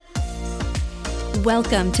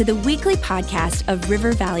Welcome to the weekly podcast of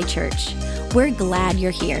River Valley Church. We're glad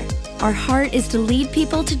you're here. Our heart is to lead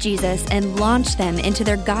people to Jesus and launch them into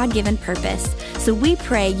their God-given purpose. So we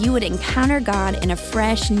pray you would encounter God in a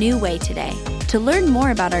fresh, new way today. To learn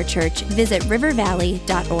more about our church, visit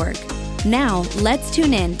rivervalley.org. Now, let's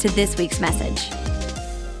tune in to this week's message.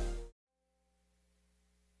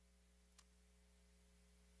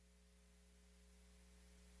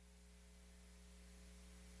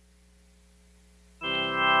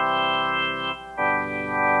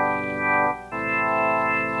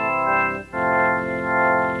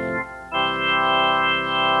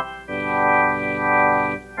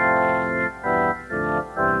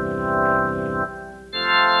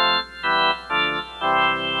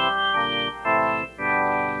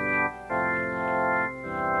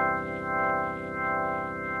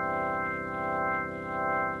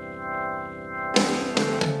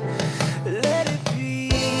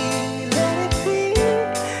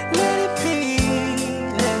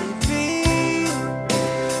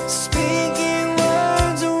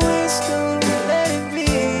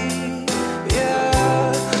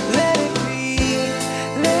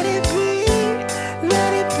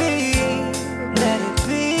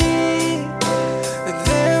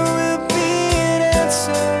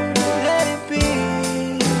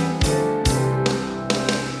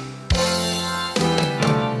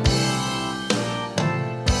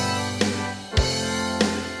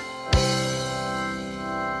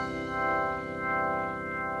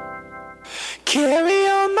 Carry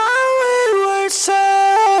on my wayward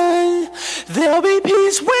son. There'll be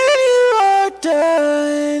peace when you are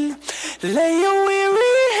done. Lay your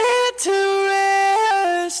weary head to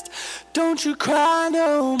rest. Don't you cry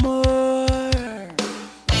no more.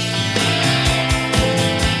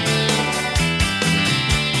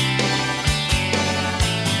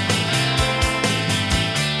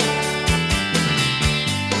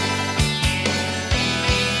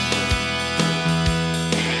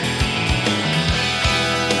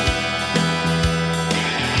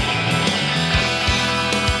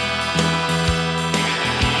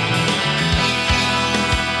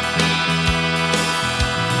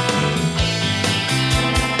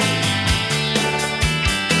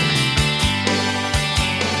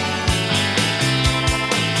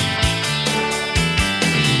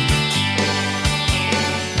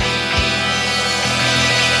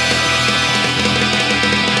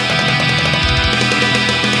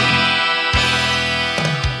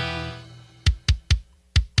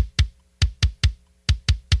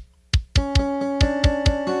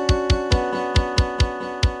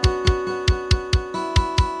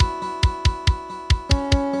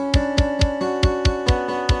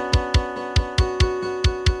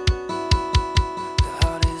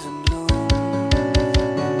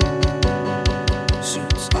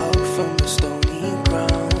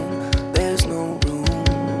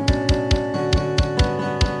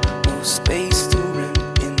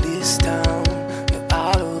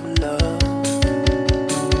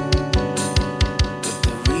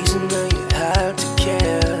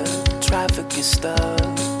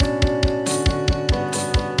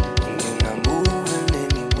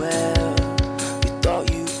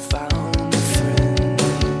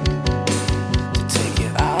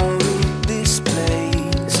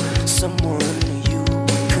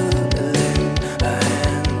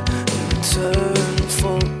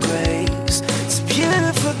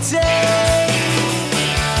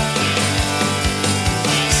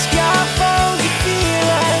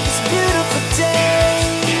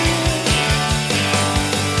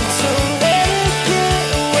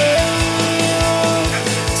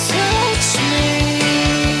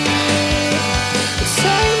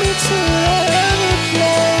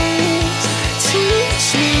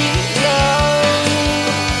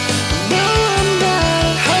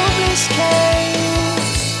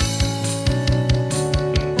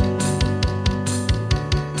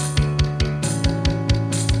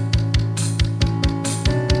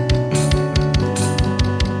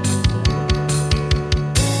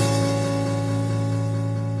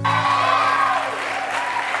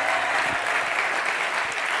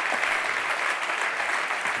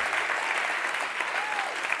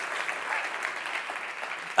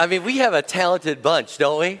 I mean, we have a talented bunch,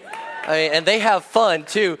 don't we? I mean, and they have fun,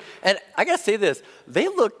 too. And I got to say this, they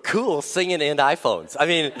look cool singing in iPhones. I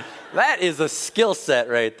mean, that is a skill set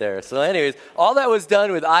right there. So anyways, all that was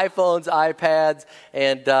done with iPhones, iPads,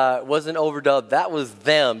 and wasn't overdubbed. That was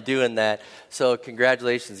them doing that. So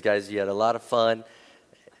congratulations, guys. You had a lot of fun.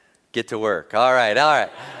 Get to work. All right.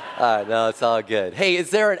 No, it's all good. Hey, is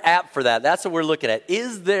there an app for that? That's what we're looking at.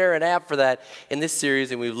 Is there an app for that in this series?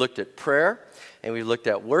 And we've looked at prayer. and we looked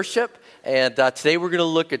at worship. And today we're going to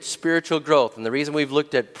look at spiritual growth. And the reason we've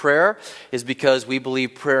looked at prayer is because we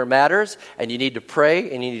believe prayer matters, and you need to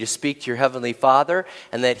pray, and you need to speak to your Heavenly Father,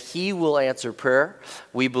 and that He will answer prayer.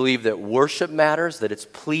 We believe that worship matters, that it's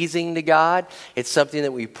pleasing to God. It's something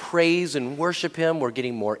that we praise and worship Him. We're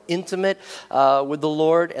getting more intimate with the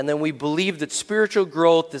Lord. And then we believe that spiritual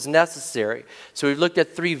growth is necessary. So we've looked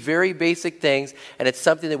at three very basic things, and it's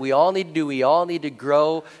something that we all need to do. We all need to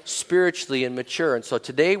grow spiritually and mature. And so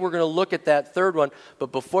today we're going to look at that third one.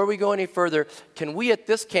 But before we go any further, can we at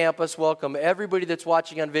this campus welcome everybody that's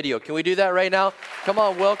watching on video? Can we do that right now? Come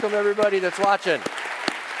on, welcome everybody that's watching.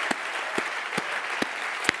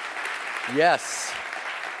 Yes.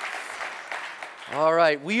 All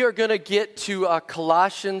right, we are going to get to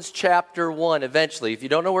Colossians chapter 1 eventually. If you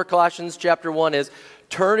don't know where Colossians chapter 1 is,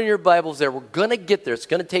 turn in your Bibles there. We're going to get there. It's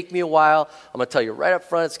going to take me a while. I'm going to tell you right up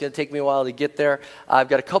front, it's going to take me a while to get there. I've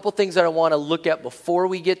got a couple things that I want to look at before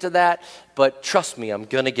we get to that, but trust me, I'm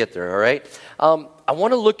going to get there, all right? I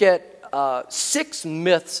want to look at 6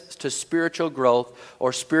 myths to spiritual growth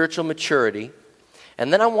or spiritual maturity.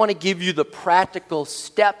 And then I want to give you the practical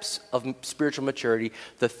steps of spiritual maturity,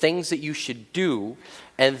 the things that you should do.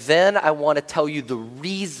 And then I want to tell you the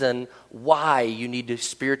reason why you need to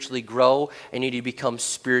spiritually grow and you need to become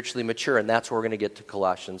spiritually mature. And that's where we're going to get to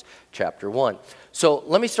Colossians chapter 1. So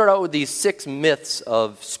let me start out with these 6 myths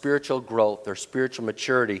of spiritual growth or spiritual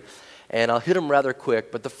maturity. And I'll hit them rather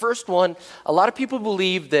quick. But the first one, a lot of people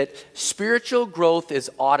believe that spiritual growth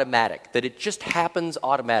is automatic, that it just happens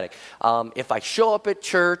automatic. If I show up at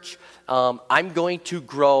church, I'm going to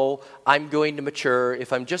grow, I'm going to mature.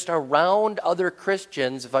 If I'm just around other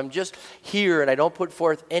Christians, if I'm just here and I don't put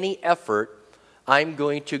forth any effort, I'm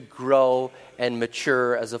going to grow and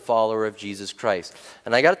mature as a follower of Jesus Christ.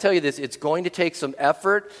 And I got to tell you this, it's going to take some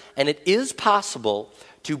effort, and it is possible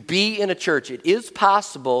to be in a church. It is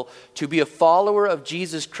possible to be a follower of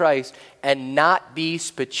Jesus Christ and not be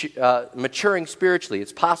maturing spiritually.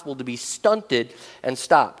 It's possible to be stunted and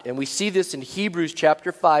stopped. And we see this in Hebrews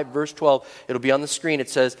chapter 5, verse 12. It'll be on the screen. It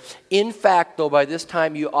says, "In fact, though by this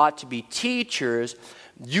time you ought to be teachers,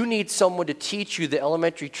 you need someone to teach you the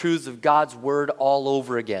elementary truths of God's word all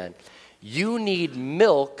over again. You need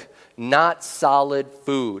milk, not solid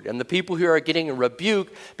food." And the people here are getting a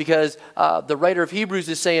rebuke because the writer of Hebrews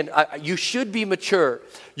is saying, you should be mature.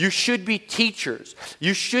 You should be teachers.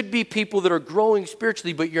 You should be people that are growing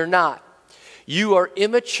spiritually, but you're not. You are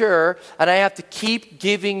immature, and I have to keep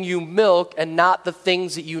giving you milk and not the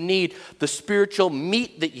things that you need, the spiritual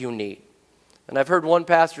meat that you need. And I've heard one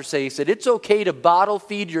pastor say, he said, it's okay to bottle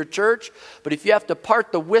feed your church, but if you have to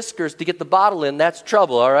part the whiskers to get the bottle in, that's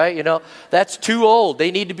trouble, all right? You know, that's too old.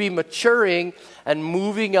 They need to be maturing and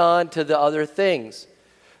moving on to the other things.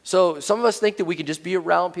 So some of us think that we can just be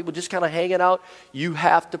around people, just kind of hanging out. You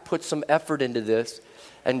have to put some effort into this.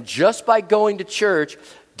 And just by going to church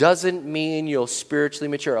doesn't mean you'll spiritually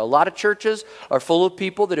mature. A lot of churches are full of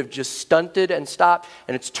people that have just stunted and stopped,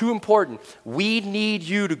 and it's too important. We need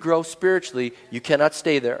you to grow spiritually. You cannot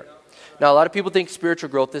stay there. Now, a lot of people think spiritual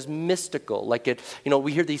growth is mystical.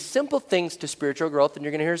 We hear these simple things to spiritual growth, and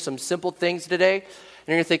you're going to hear some simple things today. And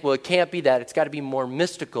you're going to think, well, it can't be that. It's got to be more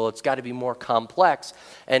mystical. It's got to be more complex.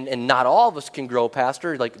 And not all of us can grow,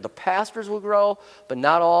 Pastor. Like the pastors will grow, but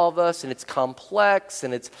not all of us. And it's complex,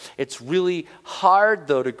 and it's really hard,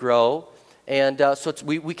 though, to grow. And so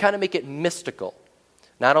we kind of make it mystical.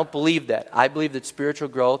 Now, I don't believe that. I believe that spiritual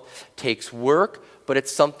growth takes work, but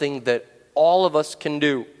it's something that all of us can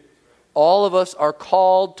do. All of us are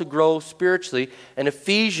called to grow spiritually. In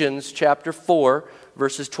Ephesians chapter 4,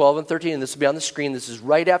 verses 12 and 13, and this will be on the screen. This is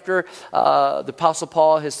right after the Apostle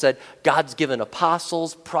Paul has said, God's given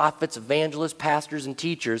apostles, prophets, evangelists, pastors, and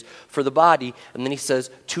teachers for the body. And then he says,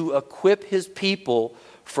 to equip his people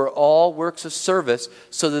for all works of service,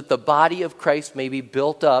 so that the body of Christ may be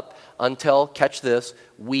built up until, catch this,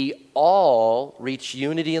 we all reach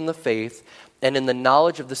unity in the faith and in the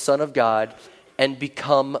knowledge of the Son of God, and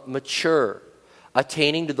become mature,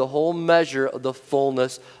 attaining to the whole measure of the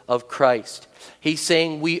fullness of Christ. He's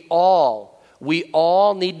saying we all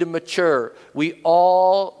need to mature. We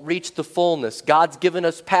all reach the fullness. God's given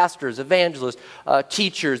us pastors, evangelists,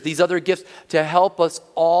 teachers, these other gifts to help us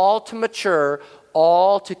all to mature,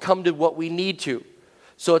 all to come to what we need to.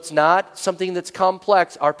 So it's not something that's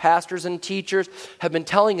complex. Our pastors and teachers have been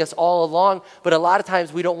telling us all along, but a lot of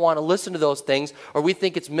times we don't want to listen to those things, or we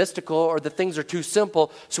think it's mystical, or the things are too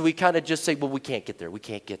simple, so we kind of just say, well, we can't get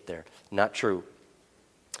there. Not true.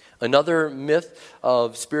 Another myth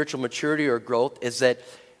of spiritual maturity or growth is that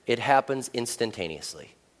it happens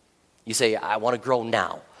instantaneously. You say, I want to grow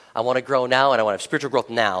now. I want to grow now and I want to have spiritual growth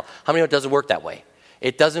now. How many know it doesn't work that way?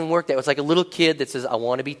 It doesn't work that way. It's like a little kid that says, I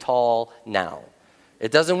want to be tall now.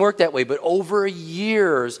 It doesn't work that way, but over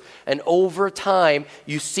years and over time,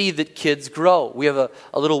 you see that kids grow. We have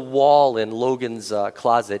a little wall in Logan's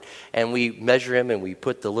closet, and we measure him, and we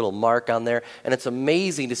put the little mark on there, and it's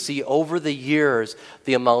amazing to see over the years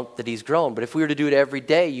the amount that he's grown. But if we were to do it every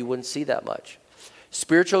day, you wouldn't see that much.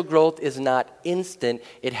 Spiritual growth is not instant.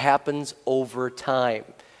 It happens over time.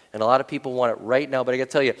 And a lot of people want it right now, but I got to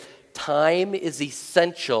tell you, time is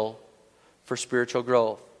essential for spiritual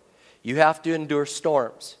growth. You have to endure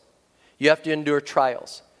storms. You have to endure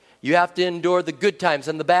trials. You have to endure the good times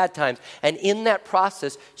and the bad times. And in that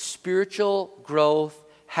process, spiritual growth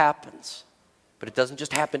happens. But it doesn't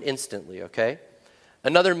just happen instantly, okay?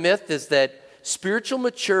 Another myth is that spiritual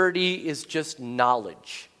maturity is just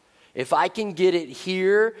knowledge. If I can get it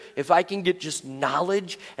here, if I can get just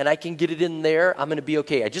knowledge and I can get it in there, I'm going to be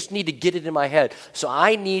okay. I just need to get it in my head. So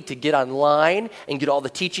I need to get online and get all the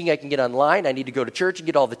teaching I can get online. I need to go to church and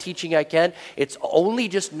get all the teaching I can. It's only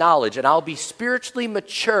just knowledge, and I'll be spiritually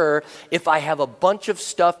mature if I have a bunch of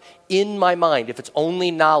stuff in my mind, if it's only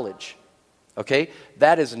knowledge. Okay?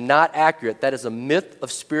 That is not accurate. That is a myth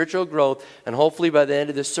of spiritual growth, and hopefully by the end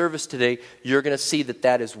of this service today, you're going to see that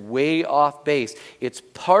that is way off base. It's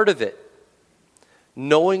part of it.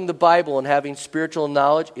 Knowing the Bible and having spiritual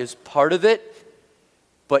knowledge is part of it,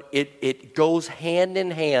 but it goes hand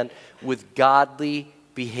in hand with godly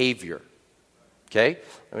behavior. Okay?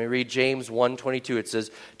 Let me read James 1:22. It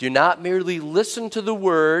says, "Do not merely listen to the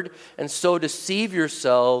word and so deceive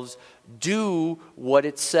yourselves. Do what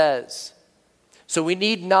it says." So we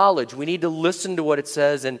need knowledge. We need to listen to what it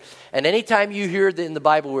says. And anytime you hear in the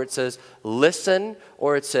Bible where it says listen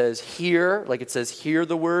or it says hear, like it says hear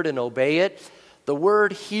the word and obey it, the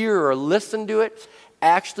word hear or listen to it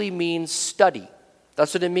actually means study.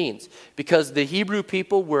 That's what it means. Because the Hebrew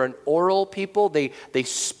people were an oral people. They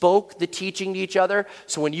spoke the teaching to each other.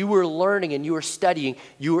 So when you were learning and you were studying,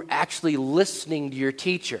 you were actually listening to your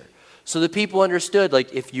teacher. So the people understood,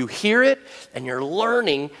 like, if you hear it and you're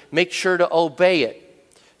learning, make sure to obey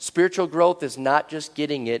it. Spiritual growth is not just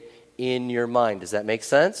getting it in your mind. Does that make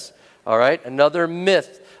sense? All right. Another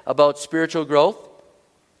myth about spiritual growth.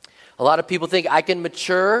 A lot of people think I can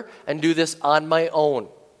mature and do this on my own.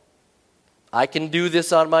 I can do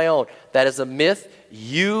this on my own. That is a myth.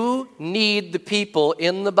 You need the people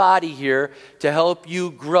in the body here to help you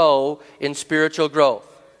grow in spiritual growth.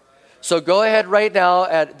 So go ahead right now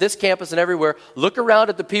at this campus and everywhere. Look around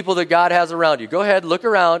at the people that God has around you. Go ahead, look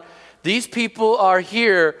around. These people are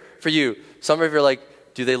here for you. Some of you are like,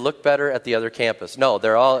 do they look better at the other campus? No,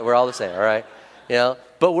 we're all the same, all right? You know,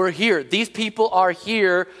 but we're here. These people are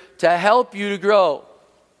here to help you to grow.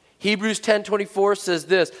 Hebrews 10:24 says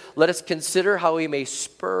this, "Let us consider how we may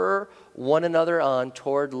spur one another on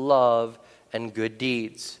toward love and good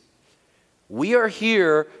deeds." We are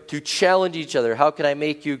here to challenge each other. How can I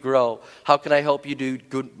make you grow? How can I help you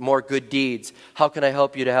do more good deeds? How can I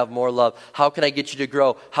help you to have more love? How can I get you to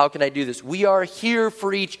grow? How can I do this? We are here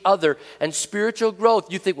for each other. And spiritual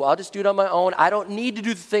growth, you think, well, I'll just do it on my own. I don't need to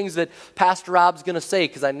do the things that Pastor Rob's going to say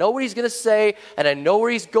because I know what he's going to say and I know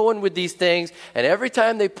where he's going with these things. And every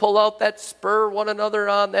time they pull out that spur one another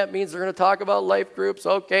on, that means they're going to talk about life groups.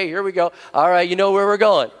 Okay, here we go. All right, you know where we're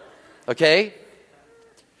going. Okay?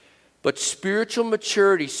 But spiritual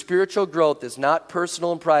maturity, spiritual growth is not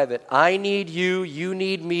personal and private. I need you, you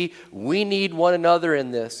need me, we need one another in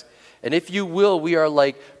this. And if you will, we are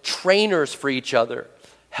like trainers for each other,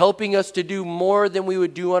 helping us to do more than we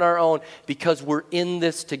would do on our own because we're in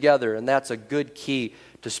this together. And that's a good key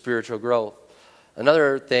to spiritual growth.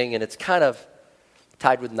 Another thing, and it's kind of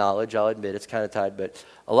tied with knowledge, I'll admit it's kind of tied, but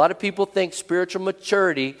a lot of people think spiritual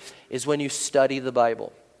maturity is when you study the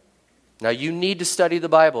Bible. Now, you need to study the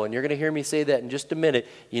Bible, and you're going to hear me say that in just a minute.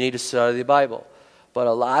 You need to study the Bible. But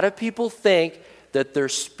a lot of people think that they're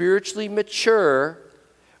spiritually mature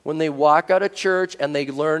when they walk out of church and they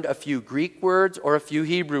learned a few Greek words or a few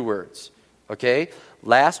Hebrew words. Okay?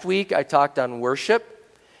 Last week, I talked on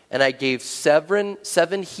worship, and I gave seven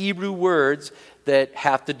Hebrew words that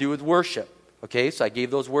have to do with worship. Okay? So I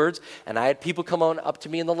gave those words, and I had people come on up to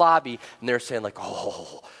me in the lobby, and they're saying like,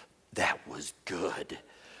 oh, that was good.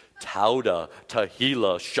 Tauda,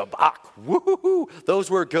 Tahila, Shabak, woohoo,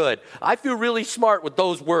 those were good. I feel really smart with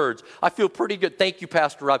those words. I feel pretty good. Thank you,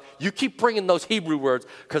 Pastor Rob. You keep bringing those Hebrew words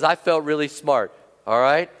because I felt really smart, all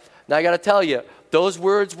right? Now, I got to tell you, those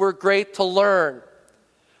words were great to learn,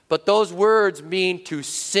 but those words mean to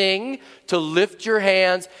sing, to lift your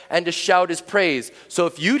hands, and to shout his praise. So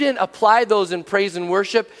if you didn't apply those in praise and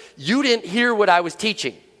worship, you didn't hear what I was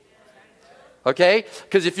teaching. Okay?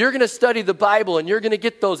 Because if you're going to study the Bible and you're going to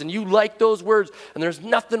get those and you like those words and there's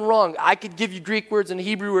nothing wrong, I could give you Greek words and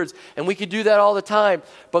Hebrew words and we could do that all the time.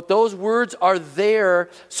 But those words are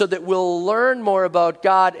there so that we'll learn more about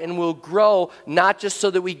God and we'll grow, not just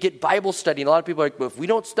so that we get Bible study. And a lot of people are like, well, if we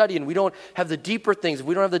don't study and we don't have the deeper things, if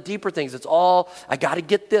we don't have the deeper things, it's all, I got to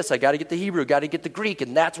get this, I got to get the Hebrew, got to get the Greek,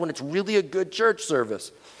 and that's when it's really a good church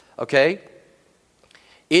service. Okay?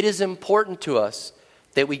 It is important to us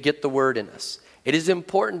that we get the word in us. It is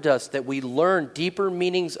important to us that we learn deeper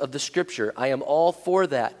meanings of the scripture. I am all for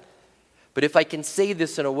that. But if I can say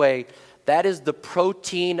this in a way, that is the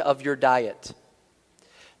protein of your diet.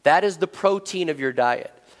 That is the protein of your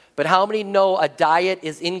diet. But how many know a diet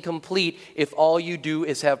is incomplete if all you do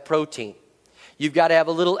is have protein? You've got to have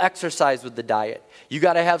a little exercise with the diet. You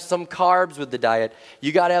got to have some carbs with the diet.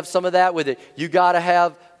 You got to have some of that with it. You got to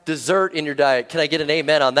have dessert in your diet. Can I get an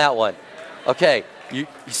amen on that one? Okay. You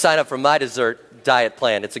sign up for my dessert diet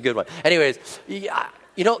plan. It's a good one. Anyways,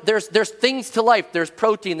 you know, there's things to life. There's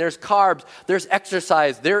protein, there's carbs, there's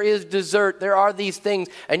exercise, there is dessert. There are these things,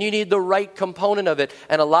 and you need the right component of it.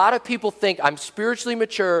 And a lot of people think I'm spiritually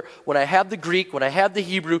mature when I have the Greek, when I have the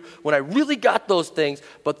Hebrew, when I really got those things,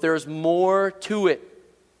 but there's more to it.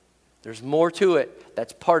 There's more to it.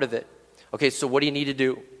 That's part of it. Okay, so what do you need to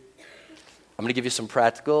do? I'm going to give you some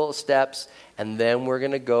practical steps, and then we're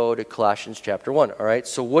going to go to Colossians chapter 1, all right?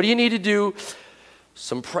 So what do you need to do?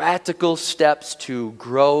 Some practical steps to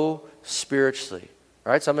grow spiritually,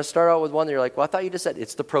 all right? So I'm going to start out with one that you're like, well, I thought you just said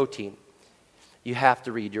it's the protein. You have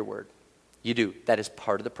to read your word. You do. That is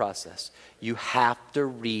part of the process. You have to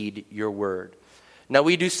read your word. Now,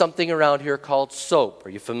 we do something around here called SOAP. Are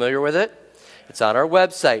you familiar with it? It's on our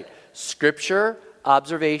website, Scripture,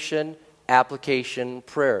 Observation, Application,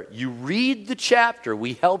 Prayer. You read the chapter.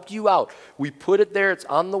 We helped you out. We put it there. It's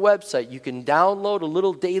on the website. You can download a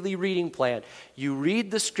little daily reading plan. You read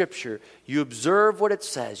the scripture. You observe what it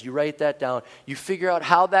says. You write that down. You figure out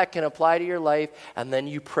how that can apply to your life, and then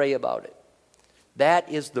you pray about it. That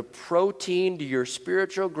is the protein to your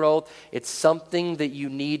spiritual growth. It's something that you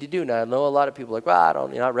need to do. Now, I know a lot of people are like, well,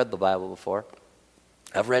 I read the Bible before.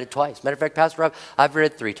 I've read it twice. Matter of fact, Pastor Rob, I've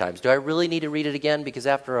read it 3 times. Do I really need to read it again? Because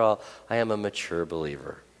after all, I am a mature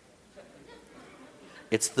believer.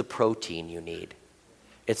 It's the protein you need.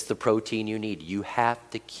 It's the protein you need. You have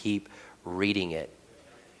to keep reading it.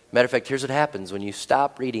 Matter of fact, here's what happens. When you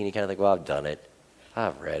stop reading, you kind of think, well, I've done it.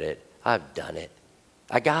 I've read it. I've done it.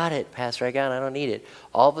 I got it, Pastor. I don't need it.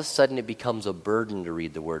 All of a sudden, it becomes a burden to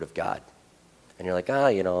read the Word of God. And you're like,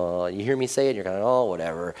 you hear me say it, and you're going,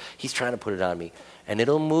 whatever. He's trying to put it on me. And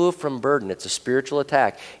it'll move from burden. It's a spiritual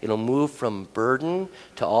attack. It'll move from burden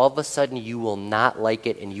to all of a sudden you will not like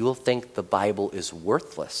it and you will think the Bible is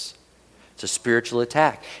worthless. It's a spiritual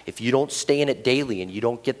attack. If you don't stay in it daily and you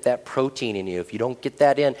don't get that protein in you, if you don't get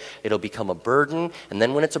that in, it'll become a burden. And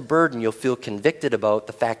then when it's a burden, you'll feel convicted about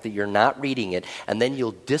the fact that you're not reading it. And then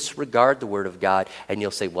you'll disregard the Word of God and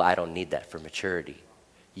you'll say, well, I don't need that for maturity.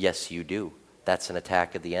 Yes, you do. That's an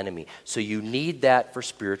attack of the enemy. So you need that for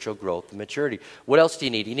spiritual growth and maturity. What else do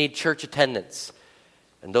you need? You need church attendance.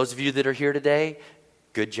 And those of you that are here today,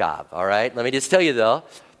 good job, all right? Let me just tell you, though,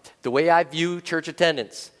 the way I view church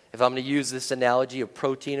attendance, if I'm going to use this analogy of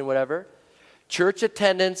protein and whatever, church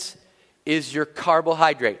attendance is your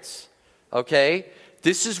carbohydrates, okay?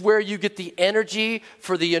 This is where you get the energy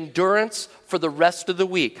for the endurance for the rest of the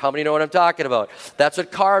week. How many know what I'm talking about? That's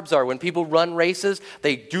what carbs are. When people run races,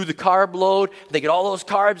 they do the carb load. They get all those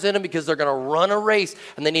carbs in them because they're going to run a race.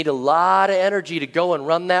 And they need a lot of energy to go and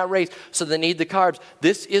run that race. So they need the carbs.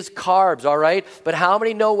 This is carbs, all right? But how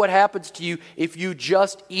many know what happens to you if you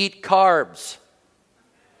just eat carbs?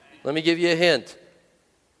 Let me give you a hint.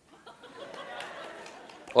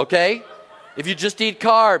 Okay? If you just eat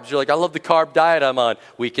carbs, you're like, I love the carb diet I'm on.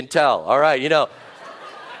 We can tell. All right,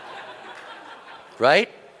 Right?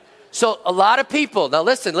 So a lot of people, now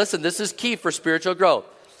listen, this is key for spiritual growth.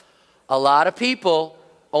 A lot of people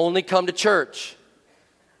only come to church.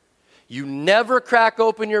 You never crack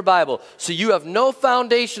open your Bible. So you have no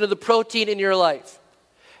foundation of the protein in your life.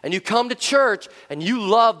 And you come to church and you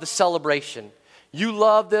love the celebration. You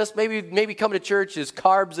love this. Maybe coming to church is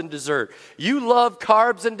carbs and dessert. You love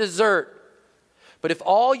carbs and dessert. But if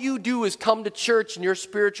all you do is come to church in your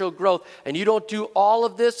spiritual growth and you don't do all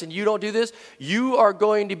of this and you don't do this, you are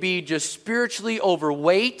going to be just spiritually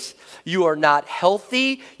overweight. You are not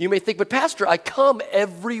healthy. You may think, but Pastor, I come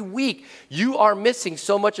every week. You are missing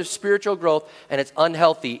so much of spiritual growth and it's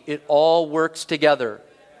unhealthy. It all works together.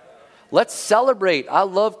 Let's celebrate. I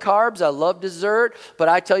love carbs. I love dessert. But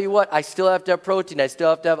I tell you what, I still have to have protein. I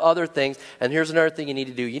still have to have other things. And here's another thing you need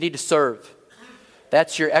to do. You need to serve.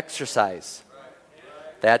 That's your exercise.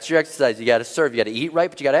 That's your exercise. You got to serve. You got to eat right,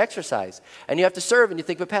 but you got to exercise. And you have to serve. And you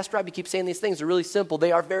think, but Pastor Rob, you keep saying these things. They're really simple.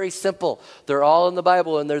 They are very simple. They're all in the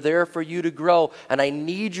Bible, and they're there for you to grow. And I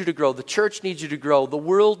need you to grow. The church needs you to grow. The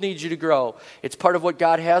world needs you to grow. It's part of what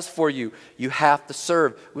God has for you. You have to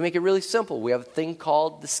serve. We make it really simple. We have a thing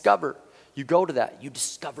called Discover. You go to that. You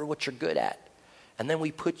discover what you're good at. And then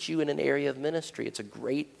we put you in an area of ministry. It's a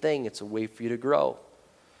great thing. It's a way for you to grow.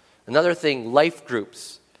 Another thing, life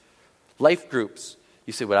groups. Life groups.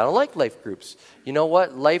 You say, well, I don't like life groups. You know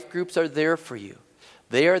what? Life groups are there for you.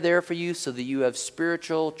 They are there for you so that you have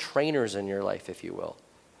spiritual trainers in your life, if you will.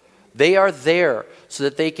 They are there so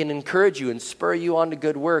that they can encourage you and spur you on to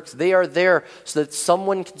good works. They are there so that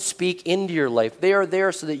someone can speak into your life. They are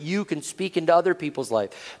there so that you can speak into other people's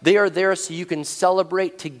life. They are there so you can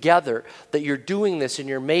celebrate together that you're doing this and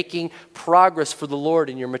you're making progress for the Lord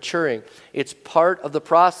and you're maturing. It's part of the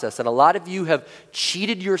process. And a lot of you have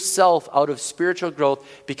cheated yourself out of spiritual growth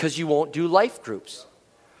because you won't do life groups.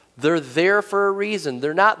 They're there for a reason.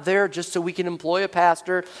 They're not there just so we can employ a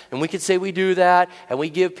pastor and we can say we do that and we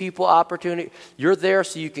give people opportunity. You're there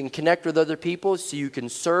so you can connect with other people, so you can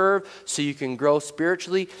serve, so you can grow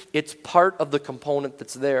spiritually. It's part of the component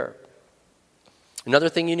that's there. Another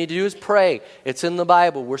thing you need to do is pray. It's in the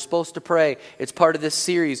Bible. We're supposed to pray. It's part of this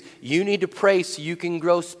series. You need to pray so you can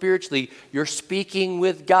grow spiritually. You're speaking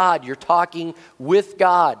with God. You're talking with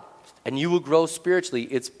God, and you will grow spiritually.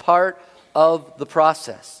 It's part of the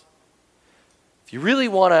process. If you really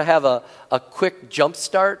want to have a quick jump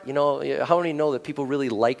start, you know, how many know that people really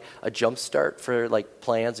like a jump start for like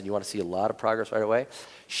plans and you want to see a lot of progress right away?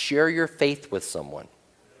 Share your faith with someone.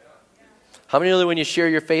 How many know that when you share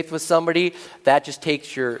your faith with somebody, that just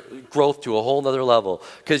takes your growth to a whole nother level?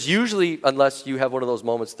 Because usually, unless you have one of those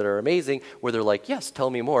moments that are amazing, where they're like, yes, tell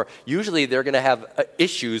me more, usually they're going to have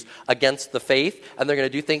issues against the faith, and they're going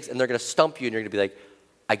to do things, and they're going to stump you, and you're going to be like,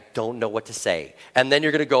 I don't know what to say. And then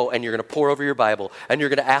you're going to go and you're going to pour over your Bible and you're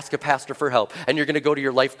going to ask a pastor for help and you're going to go to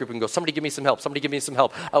your life group and go, somebody give me some help. Somebody give me some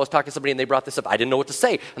help. I was talking to somebody and they brought this up. I didn't know what to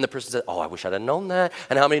say. And the person said, oh, I wish I'd have known that.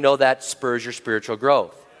 And how many know that spurs your spiritual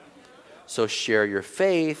growth? So share your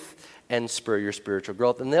faith and spur your spiritual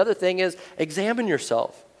growth. And the other thing is examine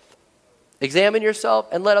yourself. Examine yourself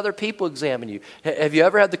and let other people examine you. Have you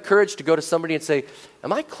ever had the courage to go to somebody and say,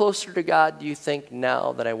 am I closer to God, do you think,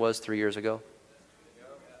 now than I was 3 years ago?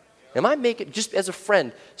 Am I making, just as a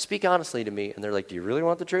friend, speak honestly to me. And they're like, do you really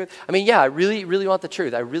want the truth? I mean, yeah, I really, really want the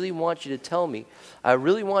truth. I really want you to tell me. I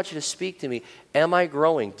really want you to speak to me. Am I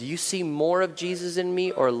growing? Do you see more of Jesus in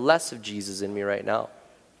me or less of Jesus in me right now?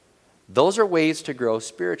 Those are ways to grow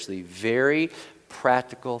spiritually. Very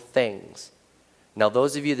practical things. Now,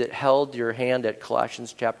 those of you that held your hand at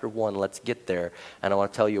Colossians chapter 1, let's get there. And I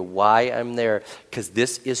want to tell you why I'm there, because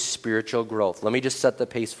this is spiritual growth. Let me just set the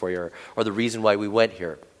pace for you, or the reason why we went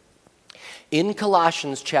here. In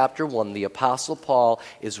Colossians chapter 1, the Apostle Paul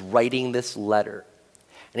is writing this letter.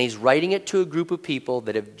 And he's writing it to a group of people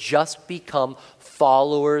that have just become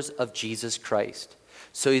followers of Jesus Christ.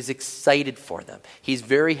 So he's excited for them. He's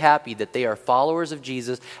very happy that they are followers of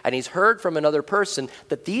Jesus, and he's heard from another person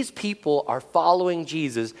that these people are following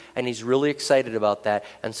Jesus, and he's really excited about that.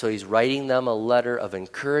 And so he's writing them a letter of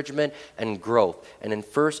encouragement and growth. And in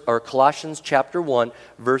Colossians chapter 1,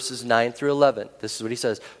 verses 9 through 11, this is what he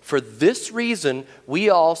says. For this reason, we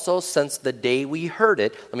also, since the day we heard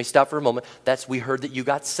it, let me stop for a moment. We heard that you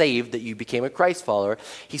got saved, that you became a Christ follower.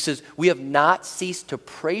 He says, we have not ceased to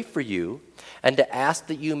pray for you and to ask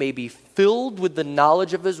that you may be filled with the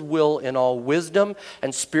knowledge of his will in all wisdom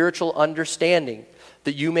and spiritual understanding,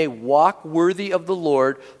 that you may walk worthy of the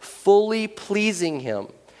Lord, fully pleasing him,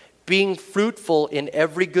 being fruitful in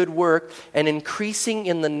every good work and increasing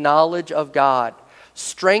in the knowledge of God,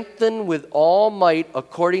 strengthened with all might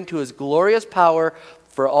according to his glorious power,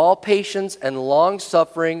 for all patience and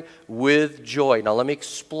long-suffering with joy. Now let me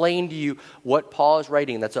explain to you what Paul is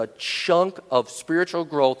writing. That's a chunk of spiritual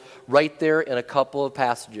growth right there in a couple of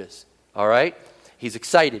passages. All right? He's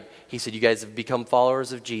excited. He said, you guys have become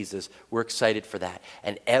followers of Jesus. We're excited for that.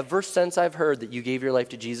 And ever since I've heard that you gave your life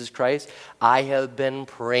to Jesus Christ, I have been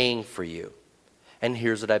praying for you. And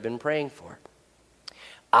here's what I've been praying for.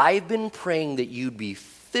 I've been praying that you'd be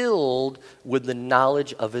filled with the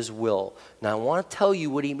knowledge of his will. Now, I want to tell you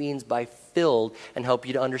what he means by filled and help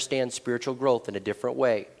you to understand spiritual growth in a different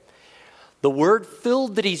way. The word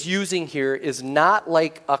filled that he's using here is not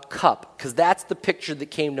like a cup, because that's the picture that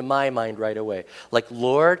came to my mind right away. Like,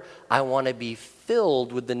 Lord, I want to be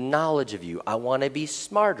filled with the knowledge of you. I want to be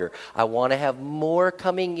smarter. I want to have more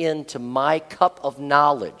coming into my cup of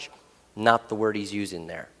knowledge. Not the word he's using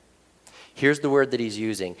there. Here's the word that he's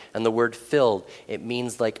using, and the word filled, it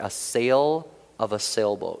means like a sail of a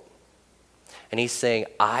sailboat. And he's saying,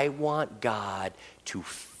 I want God to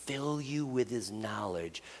fill you with his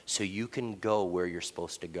knowledge so you can go where you're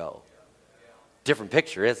supposed to go. Different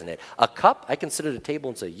picture, isn't it? A cup, I can sit at a table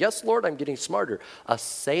and say, yes, Lord, I'm getting smarter. A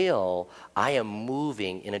sail, I am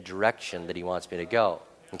moving in a direction that he wants me to go.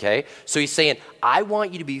 Okay? So he's saying, I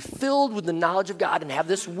want you to be filled with the knowledge of God and have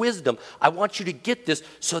this wisdom. I want you to get this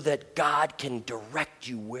so that God can direct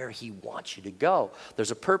you where he wants you to go. There's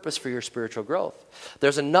a purpose for your spiritual growth.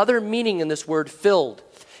 There's another meaning in this word filled.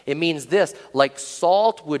 It means this, like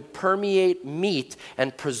salt would permeate meat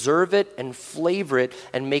and preserve it and flavor it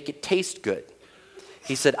and make it taste good.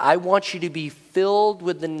 He said, I want you to be filled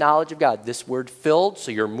with the knowledge of God. This word filled, so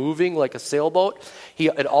you're moving like a sailboat.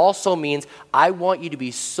 It also means I want you to be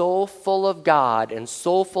so full of God and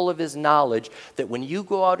so full of his knowledge that when you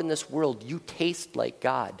go out in this world, you taste like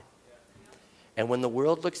God. And when the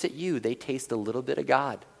world looks at you, they taste a little bit of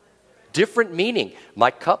God. Different meaning.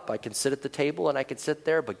 My cup, I can sit at the table and I can sit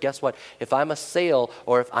there, but guess what? If I'm a sail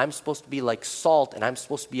or if I'm supposed to be like salt and I'm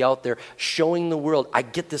supposed to be out there showing the world, I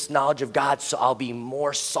get this knowledge of God, so I'll be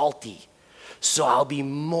more salty. So I'll be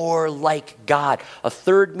more like God. A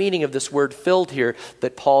third meaning of this word filled here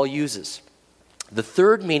that Paul uses. The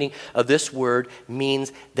third meaning of this word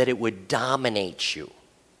means that it would dominate you.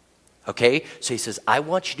 Okay? So he says, I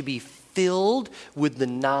want you to be filled with the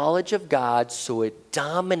knowledge of God so it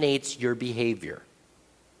dominates your behavior.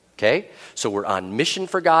 Okay? So we're on mission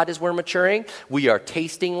for God as we're maturing. We are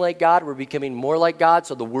tasting like God. We're becoming more like God,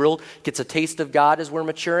 so the world gets a taste of God as we're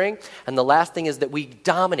maturing. And the last thing is that we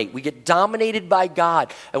dominate. We get dominated by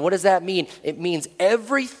God. And what does that mean? It means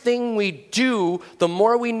everything we do, the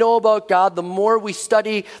more we know about God, the more we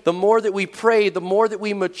study, the more that we pray, the more that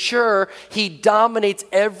we mature, he dominates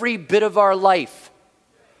every bit of our life.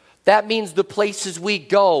 That means the places we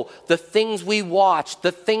go, the things we watch,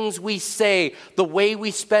 the things we say, the way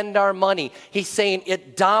we spend our money. He's saying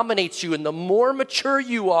it dominates you. And the more mature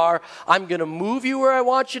you are, I'm going to move you where I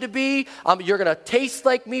want you to be. You're going to taste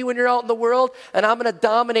like me when you're out in the world. And I'm going to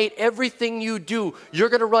dominate everything you do. You're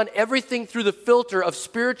going to run everything through the filter of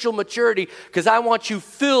spiritual maturity because I want you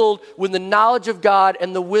filled with the knowledge of God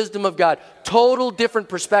and the wisdom of God. Total different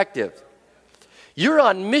perspective. You're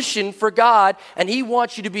on mission for God, and he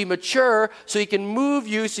wants you to be mature so he can move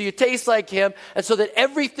you so you taste like him, and so that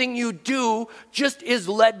everything you do just is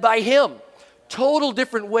led by him. Total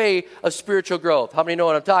different way of spiritual growth. How many know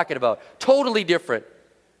what I'm talking about? Totally different.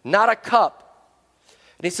 Not a cup.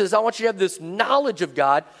 And he says, I want you to have this knowledge of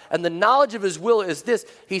God, and the knowledge of his will is this.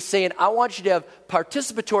 He's saying, I want you to have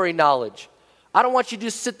participatory knowledge. I don't want you to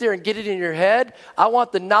just sit there and get it in your head. I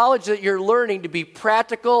want the knowledge that you're learning to be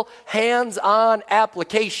practical, hands-on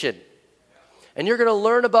application. And you're going to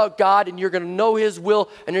learn about God, and you're going to know his will,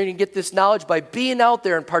 and you're going to get this knowledge by being out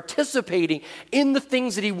there and participating in the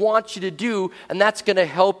things that he wants you to do, and that's going to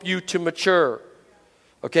help you to mature.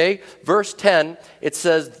 Okay? Verse 10, it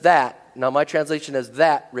says that. Now, my translation has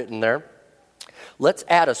that written there. Let's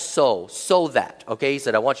add a so that. Okay, he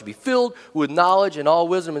said, I want you to be filled with knowledge and all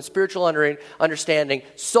wisdom and spiritual understanding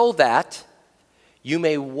so that you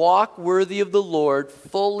may walk worthy of the Lord,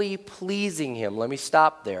 fully pleasing him. Let me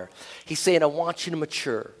stop there. He's saying, I want you to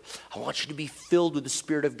mature. I want you to be filled with the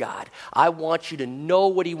Spirit of God. I want you to know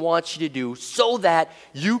what he wants you to do so that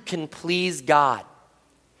you can please God.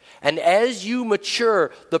 And as you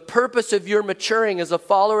mature, the purpose of your maturing as a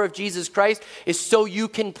follower of Jesus Christ is so you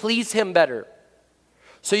can please him better.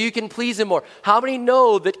 So you can please him more. How many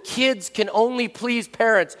know that kids can only please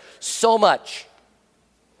parents so much?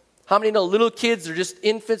 How many know little kids are just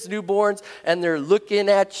infants, newborns, and they're looking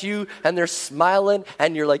at you, and they're smiling,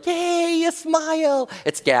 and you're like, hey, you smile.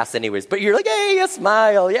 It's gas anyways, but you're like, hey, you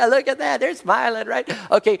smile. Yeah, look at that. They're smiling, right?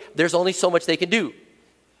 Okay, there's only so much they can do.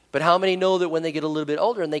 But how many know that when they get a little bit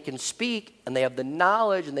older and they can speak, and they have the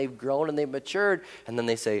knowledge, and they've grown, and they've matured, and then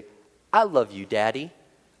they say, I love you, Daddy.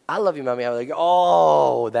 I love you, Mommy. I'm like,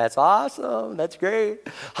 oh, that's awesome. That's great.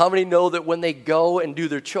 How many know that when they go and do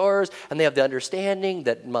their chores and they have the understanding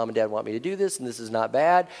that Mom and Dad want me to do this and this is not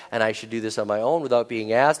bad and I should do this on my own without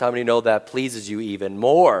being asked? How many know that pleases you even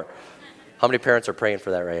more? How many parents are praying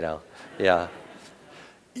for that right now? Yeah.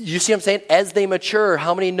 You see what I'm saying? As they mature,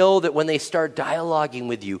 how many know that when they start dialoguing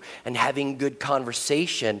with you and having good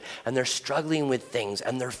conversation and they're struggling with things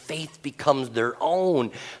and their faith becomes their own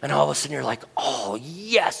and all of a sudden you're like, oh,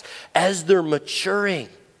 yes. As they're maturing,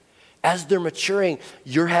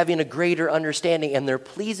 you're having a greater understanding and they're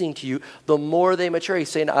pleasing to you the more they mature. He's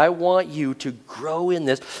saying, I want you to grow in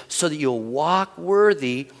this so that you'll walk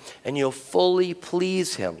worthy and you'll fully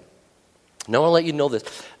please him. Now, I want to let you know this.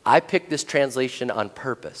 I picked this translation on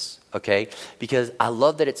purpose, okay? Because I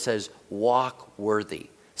love that it says, walk worthy.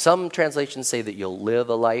 Some translations say that you'll live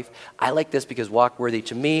a life. I like this because walk worthy,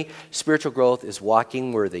 to me, spiritual growth is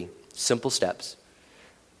walking worthy. Simple steps.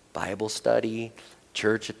 Bible study,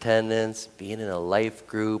 church attendance, being in a life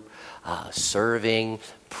group, serving,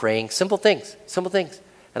 praying. Simple things.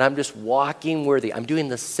 And I'm just walking worthy. I'm doing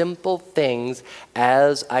the simple things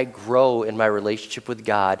as I grow in my relationship with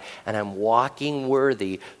God, and I'm walking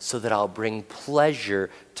worthy so that I'll bring pleasure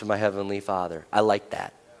to my Heavenly Father. I like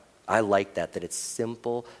that. That it's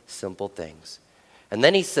simple things. And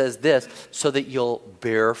then he says this, so that you'll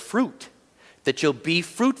bear fruit, that you'll be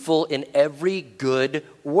fruitful in every good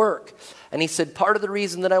work. And he said, part of the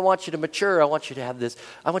reason that I want you to mature, I want you to have this,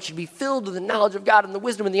 I want you to be filled with the knowledge of God and the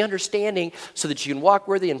wisdom and the understanding so that you can walk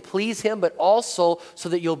worthy and please him, but also so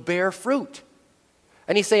that you'll bear fruit.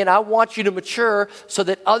 And he's saying, I want you to mature so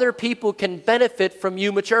that other people can benefit from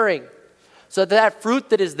you maturing. So that fruit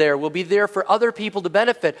that is there will be there for other people to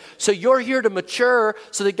benefit. So you're here to mature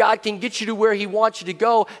so that God can get you to where he wants you to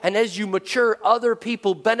go. And as you mature, other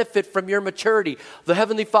people benefit from your maturity. The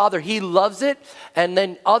Heavenly Father, he loves it. And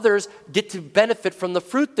then others get to benefit from the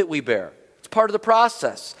fruit that we bear. It's part of the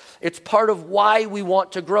process. It's part of why we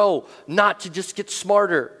want to grow, not to just get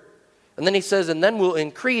smarter. And then he says, and then we'll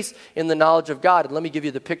increase in the knowledge of God. And let me give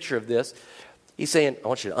you the picture of this. He's saying, I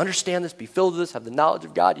want you to understand this, be filled with this, have the knowledge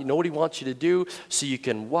of God. You know what he wants you to do so you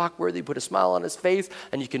can walk worthy, put a smile on his face,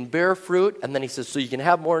 and you can bear fruit. And then he says, so you can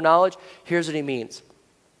have more knowledge. Here's what he means.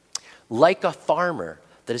 Like a farmer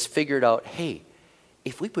that has figured out, hey,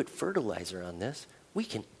 if we put fertilizer on this, we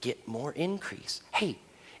can get more increase. Hey,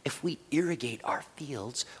 if we irrigate our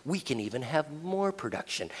fields, we can even have more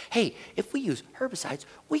production. Hey, if we use herbicides,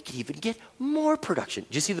 we can even get more production.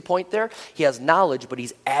 Do you see the point there? He has knowledge, but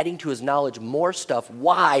he's adding to his knowledge more stuff.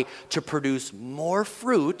 Why? To produce more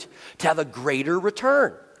fruit, to have a greater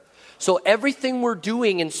return. So everything we're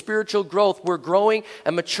doing in spiritual growth, we're growing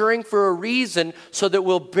and maturing for a reason so that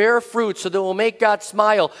we'll bear fruit, so that we'll make God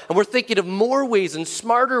smile. And we're thinking of more ways and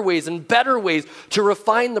smarter ways and better ways to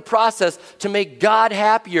refine the process to make God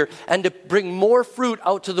happier and to bring more fruit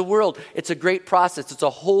out to the world. It's a great process. It's a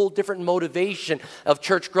whole different motivation of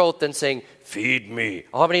church growth than saying, feed me.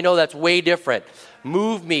 How many know that's way different?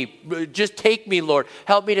 Move me. Just take me, Lord.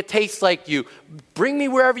 Help me to taste like you. Bring me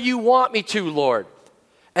wherever you want me to, Lord.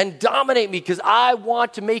 And dominate me because I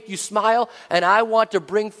want to make you smile and I want to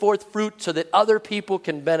bring forth fruit so that other people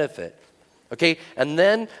can benefit. Okay, and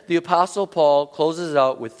then the Apostle Paul closes it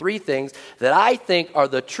out with three things that I think are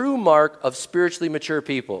the true mark of spiritually mature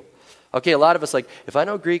people. Okay, a lot of us like, if I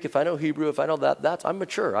know Greek, if I know Hebrew, if I know that, I'm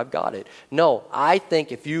mature, I've got it. No, I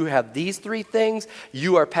think if you have these three things,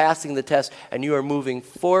 you are passing the test and you are moving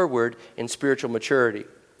forward in spiritual maturity.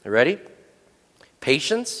 You ready?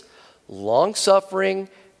 Patience, long-suffering,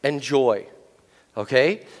 and joy,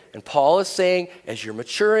 okay? And Paul is saying, as you're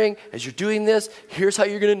maturing, as you're doing this, here's how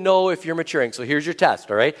you're going to know if you're maturing. So here's your test,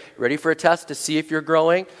 all right? Ready for a test to see if you're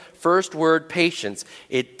growing? First word, patience.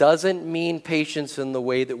 It doesn't mean patience in the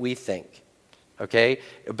way that we think, okay?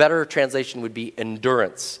 A better translation would be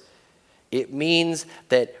endurance. It means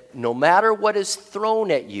that no matter what is thrown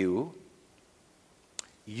at you,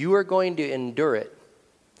 you are going to endure it.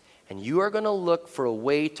 And you are going to look for a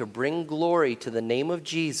way to bring glory to the name of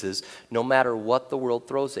Jesus no matter what the world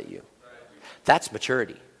throws at you. That's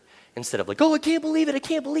maturity. Instead of like, oh, I can't believe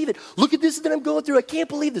it. Look at this that I'm going through. I can't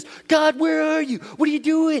believe this. God, where are you? What are you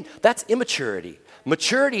doing? That's immaturity.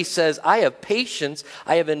 Maturity says, I have patience,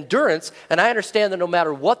 I have endurance, and I understand that no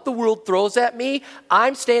matter what the world throws at me,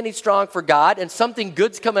 I'm standing strong for God, and something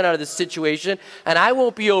good's coming out of this situation, and I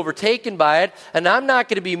won't be overtaken by it, and I'm not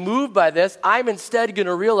going to be moved by this. I'm instead going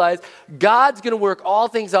to realize God's going to work all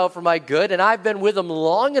things out for my good, and I've been with him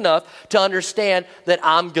long enough to understand that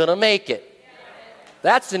I'm going to make it.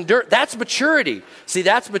 That's maturity. See,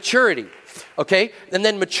 that's maturity. Okay? And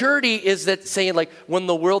then maturity is that saying like, when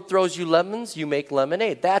the world throws you lemons, you make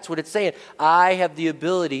lemonade. That's what it's saying. I have the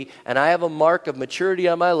ability and I have a mark of maturity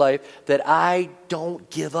on my life that I don't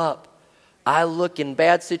give up. I look in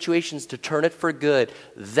bad situations to turn it for good.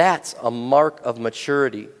 That's a mark of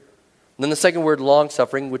maturity. And then the second word,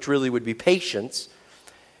 long-suffering, which really would be patience.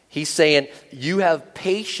 He's saying you have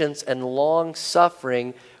patience and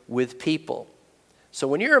long-suffering with people. So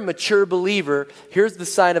when you're a mature believer, here's the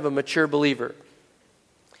sign of a mature believer.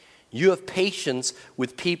 You have patience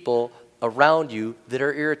with people around you that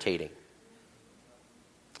are irritating.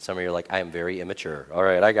 Some of you are like, I am very immature. All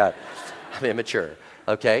right, I'm immature.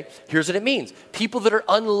 Okay? Here's what it means. People that are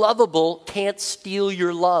unlovable can't steal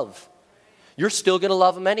your love. you're still going to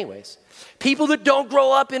love them anyways. People that don't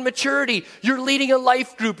grow up in maturity, you're leading a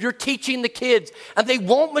life group, you're teaching the kids, and they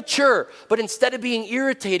won't mature. But instead of being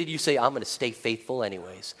irritated, you say, I'm going to stay faithful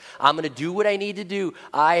anyways. I'm going to do what I need to do.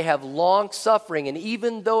 I have long suffering, and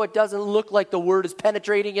even though it doesn't look like the word is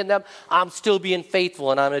penetrating in them, I'm still being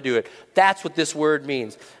faithful, and I'm going to do it. That's what this word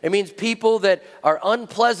means. It means people that are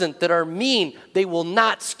unpleasant, that are mean, they will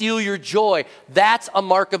not steal your joy. That's a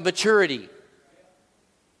mark of maturity.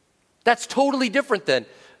 That's totally different than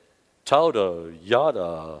Tauda,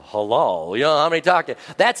 yada, halal. You know, how many talking?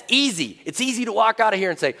 That's easy. It's easy to walk out of here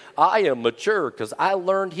and say, I am mature because I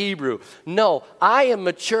learned Hebrew. No, I am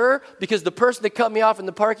mature because the person that cut me off in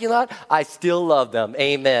the parking lot, I still love them.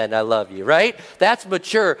 Amen. I love you, right? That's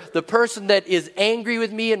mature. The person that is angry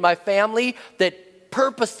with me and my family, that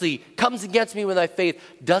purposely comes against me with my faith,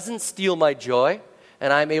 doesn't steal my joy,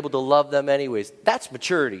 and I'm able to love them anyways. That's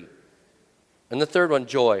maturity. And the third one,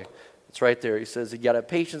 joy. It's right there. He says, you got to have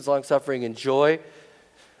patience, long suffering, and joy.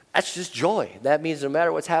 That's just joy. That means no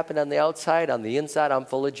matter what's happened on the outside, on the inside, I'm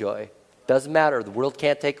full of joy. Doesn't matter. The world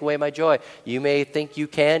can't take away my joy. You may think you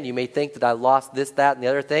can. You may think that I lost this, that, and the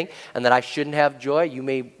other thing, and that I shouldn't have joy. You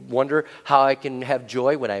may wonder how I can have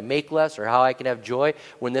joy when I make less, or how I can have joy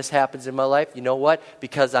when this happens in my life. You know what?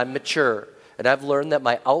 Because I'm mature. And I've learned that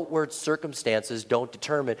my outward circumstances don't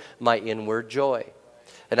determine my inward joy.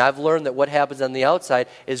 And I've learned that what happens on the outside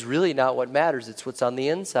is really not what matters. It's what's on the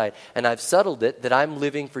inside. And I've settled it that I'm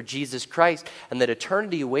living for Jesus Christ and that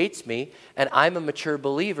eternity awaits me, and I'm a mature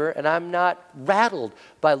believer, and I'm not rattled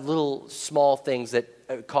by little small things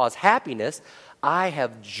that cause happiness. I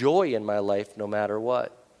have joy in my life no matter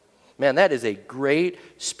what. Man, that is a great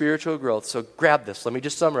spiritual growth. So grab this. Let me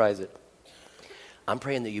just summarize it. I'm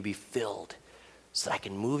praying that you be filled so that I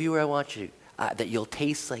can move you where I want you to, that you'll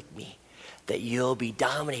taste like me. That you'll be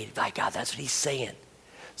dominated by God. That's what he's saying.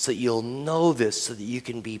 So that you'll know this, so that you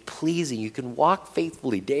can be pleasing. You can walk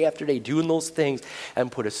faithfully day after day doing those things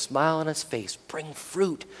and put a smile on his face. Bring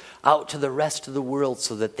fruit out to the rest of the world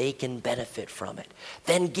so that they can benefit from it.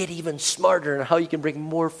 Then get even smarter on how you can bring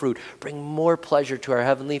more fruit, bring more pleasure to our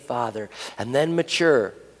Heavenly Father, and then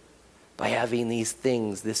mature by having these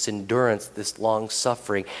things, this endurance, this long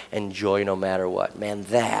suffering, and joy no matter what. Man,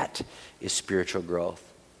 that is spiritual growth.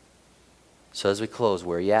 So as we close,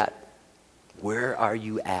 where are you at? Where are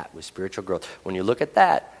you at with spiritual growth? When you look at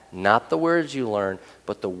that, not the words you learn,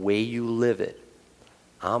 but the way you live it,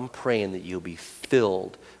 I'm praying that you'll be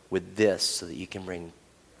filled with this so that you can bring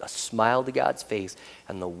a smile to God's face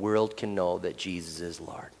and the world can know that Jesus is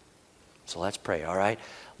Lord. So let's pray, all right?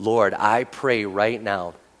 Lord, I pray right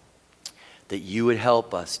now that you would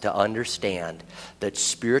help us to understand that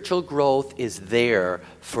spiritual growth is there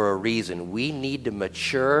for a reason. We need to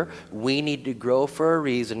mature. We need to grow for a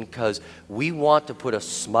reason because we want to put a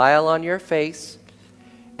smile on your face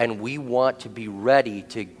and we want to be ready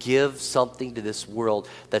to give something to this world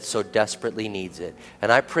that so desperately needs it.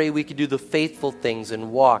 And I pray we could do the faithful things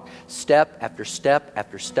and walk step after step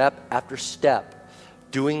after step after step,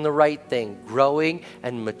 doing the right thing, growing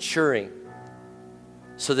and maturing,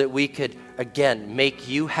 so that we could, again, make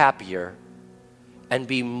you happier and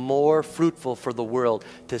be more fruitful for the world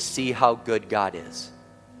to see how good God is.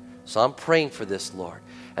 So I'm praying for this, Lord.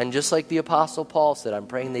 And just like the Apostle Paul said, I'm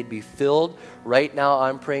praying they'd be filled. Right now,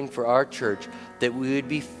 I'm praying for our church that we would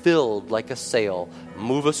be filled like a sail.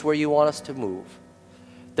 Move us where you want us to move.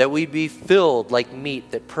 That we'd be filled like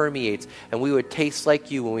meat that permeates, and we would taste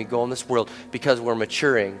like you when we go in this world because we're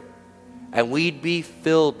maturing. And we'd be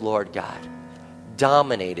filled, Lord God,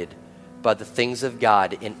 dominated by the things of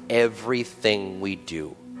God in everything we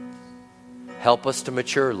do. Help us to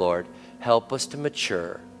mature, Lord. Help us to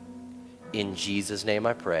mature. In Jesus' name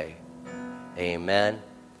I pray. Amen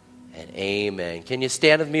and amen. Can you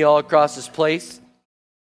stand with me all across this place?